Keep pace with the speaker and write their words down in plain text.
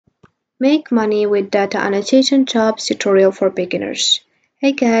Make money with data annotation jobs tutorial for beginners.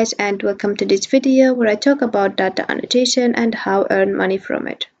 Hey guys, and welcome to this video where I talk about data annotation and how to earn money from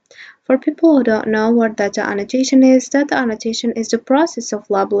it. For people who don't know what data annotation is the process of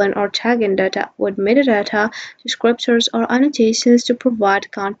labeling or tagging data with metadata, descriptors, or annotations to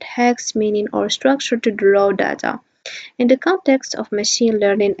provide context, meaning, or structure to the raw data. In the context of machine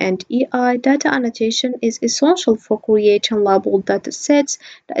learning and AI, data annotation is essential for creating labeled datasets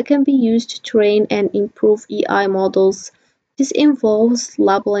that can be used to train and improve AI models. This involves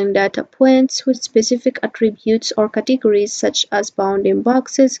labeling data points with specific attributes or categories such as bounding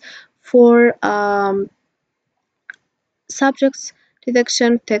boxes for subjects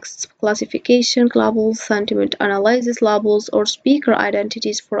detection, text classification labels, sentiment analysis labels, or speaker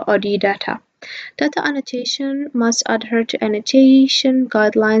identities for audio data. Data annotation must adhere to annotation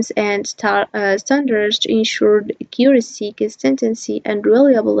guidelines and standards to ensure the accuracy, consistency, and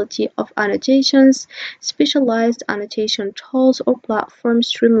reliability of annotations. Specialized annotation tools or platforms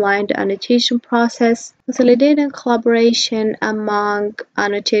streamline the annotation process, facilitating collaboration among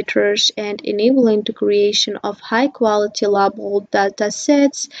annotators and enabling the creation of high-quality labeled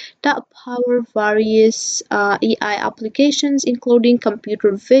datasets that power various AI applications, including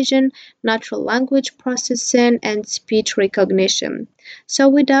computer vision, natural language processing, and speech recognition. So,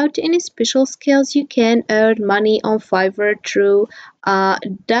 without any special skills, you can earn money on Fiverr through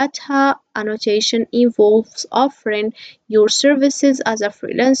data annotation involves offering your services as a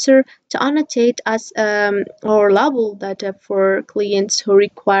freelancer to annotate as or label data for clients who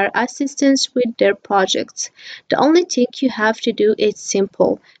require assistance with their projects. The only thing you have to do is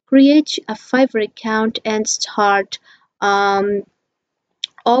simple. Create a Fiverr account and start um,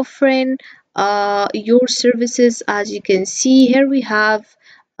 offering your services. As you can see here, we have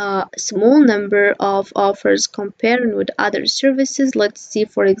a small number of offers comparing with other services. Let's see,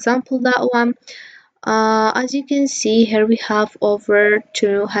 for example, that one. As you can see here, we have over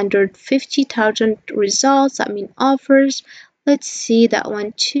 250,000 results, I mean offers. Let's see that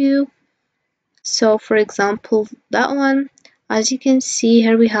one too. So for example, that one, as you can see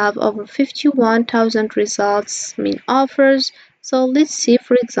here, we have over 51,000 results, I mean offers. So let's see,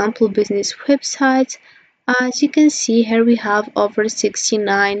 for example, business websites. As you can see here, we have over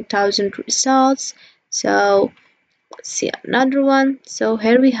 69,000 results. So let's see another one. So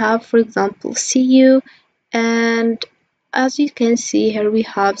here we have, for example, CU, and as you can see here, we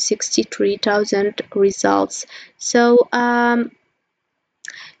have 63,000 results. So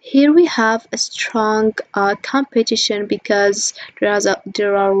here we have a strong competition because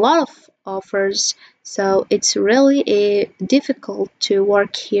there are a lot of offers, so it's really difficult to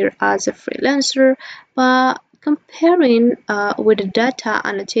work here as a freelancer. But comparing with the data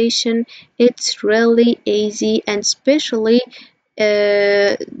annotation, it's really easy, and especially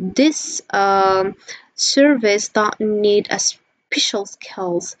this service don't need a special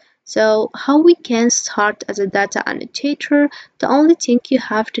skills. So how we can start as a data annotator? The only thing you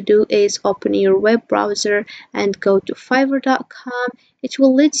have to do is open your web browser and go to fiverr.com. It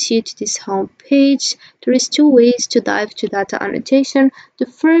will lead you to this home page. There is two ways to dive to data annotation. The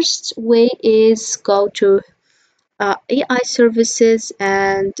first way is go to AI services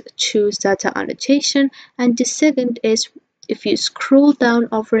and choose data annotation, and the second is if you scroll down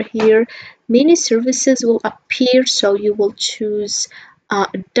over here, many services will appear, so you will choose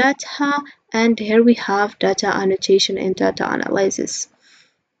data, and here we have data annotation and data analysis.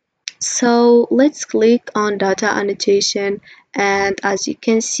 So let's click on data annotation, and as you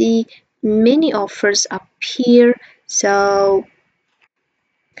can see, many offers appear. So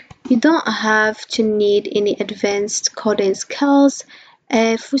you don't have to need any advanced coding skills.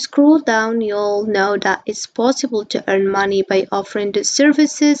 If we scroll down, you'll know that it's possible to earn money by offering the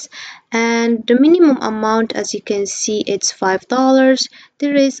services, and the minimum amount, as you can see, it's $5.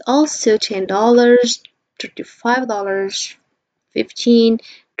 There is also $10, $35, 15,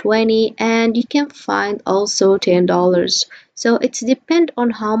 20, and you can find also $10. So it's depend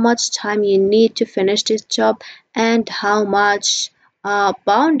on how much time you need to finish this job and how much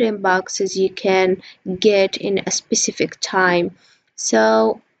bounding boxes you can get in a specific time.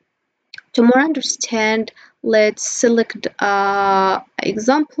 So to more understand, let's select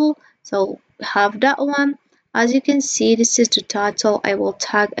example. So have that one. As you can see, this is the title. I will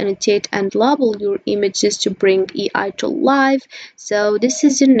tag, annotate, and label your images to bring AI to life. So this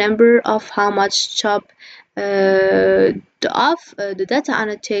is the number of how much job the data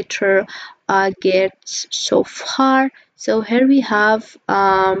annotator gets so far. So here we have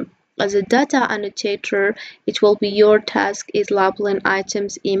As a data annotator, it will be your task is labeling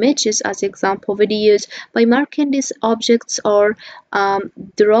items, images as example videos by marking these objects or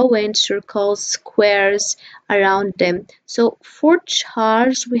drawing circles, squares around them. So for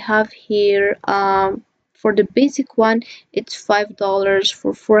charge, we have here for the basic one, it's $5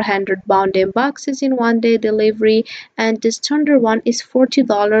 for 400 bounding boxes in 1 day delivery, and the standard one is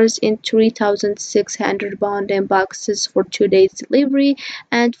 $40 in 3,600 bounding boxes for 2 days delivery,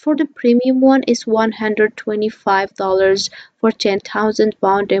 and for the premium one is $125 for 10,000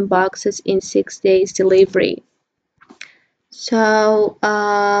 bounding boxes in 6 days delivery. So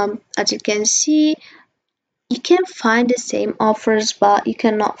as you can see, you can find the same offers, but you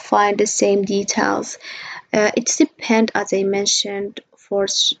cannot find the same details. It depends, as I mentioned, for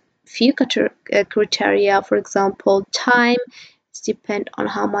few criteria. For example, time. It depends on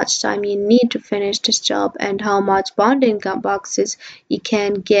how much time you need to finish this job and how much bounding boxes you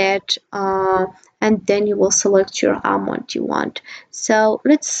can get, and then you will select your amount you want. So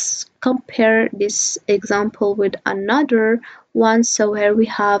let's compare this example with another one. So here we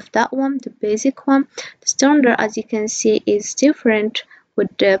have that one, the basic one. The standard, as you can see, is different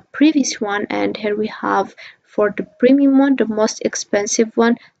with the previous one, and here we have for the premium one, the most expensive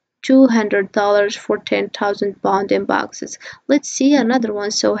one, $200 for 10,000 bounding boxes. Let's see another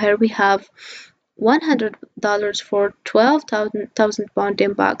one. So here we have $100 for 12,000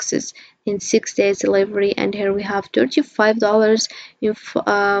 bounding boxes in 6 days delivery, and here we have $35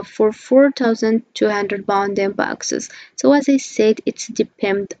 for 4,200 bounding boxes. So as I said, it's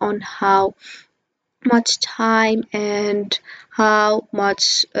depend on how much time and how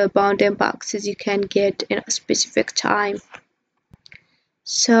much bounding boxes you can get in a specific time.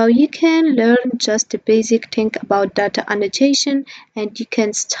 So you can learn just the basic thing about data annotation, and you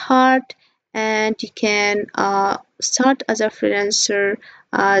can start start as a freelancer.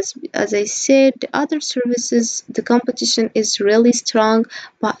 As I said, the other services, the competition is really strong,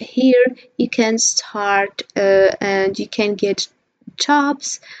 but here you can start and you can get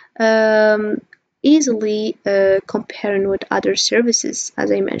jobs easily comparing with other services,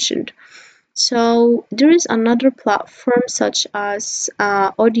 as I mentioned. So there is another platform such as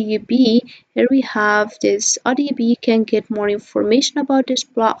ODB. Here we have this ODB. You can get more information about this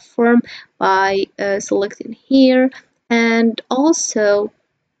platform by selecting here and also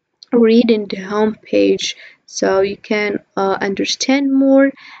reading the home page, so you can understand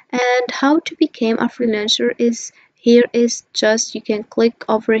more. And how to become a freelancer is here is just you can click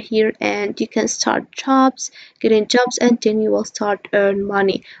over here and you can start getting jobs, and then you will start earn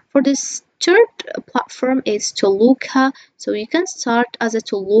money. For this third platform is Toluca, so you can start as a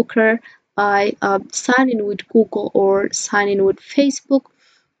Toluca by signing with Google or signing with Facebook.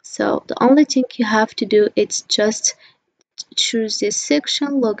 So the only thing you have to do is just choose this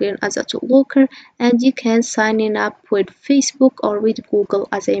section, login as a looker, and you can sign in up with Facebook or with Google,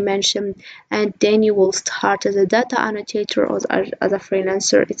 as I mentioned, and then you will start as a data annotator or as a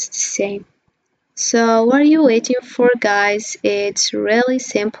freelancer. It's the same. So what are you waiting for, guys? It's really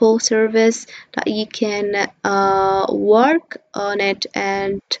simple service that you can work on it,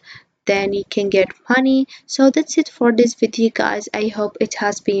 and then you can get money. So that's it for this video, guys. I hope it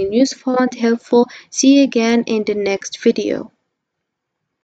has been useful and helpful. See you again in the next video.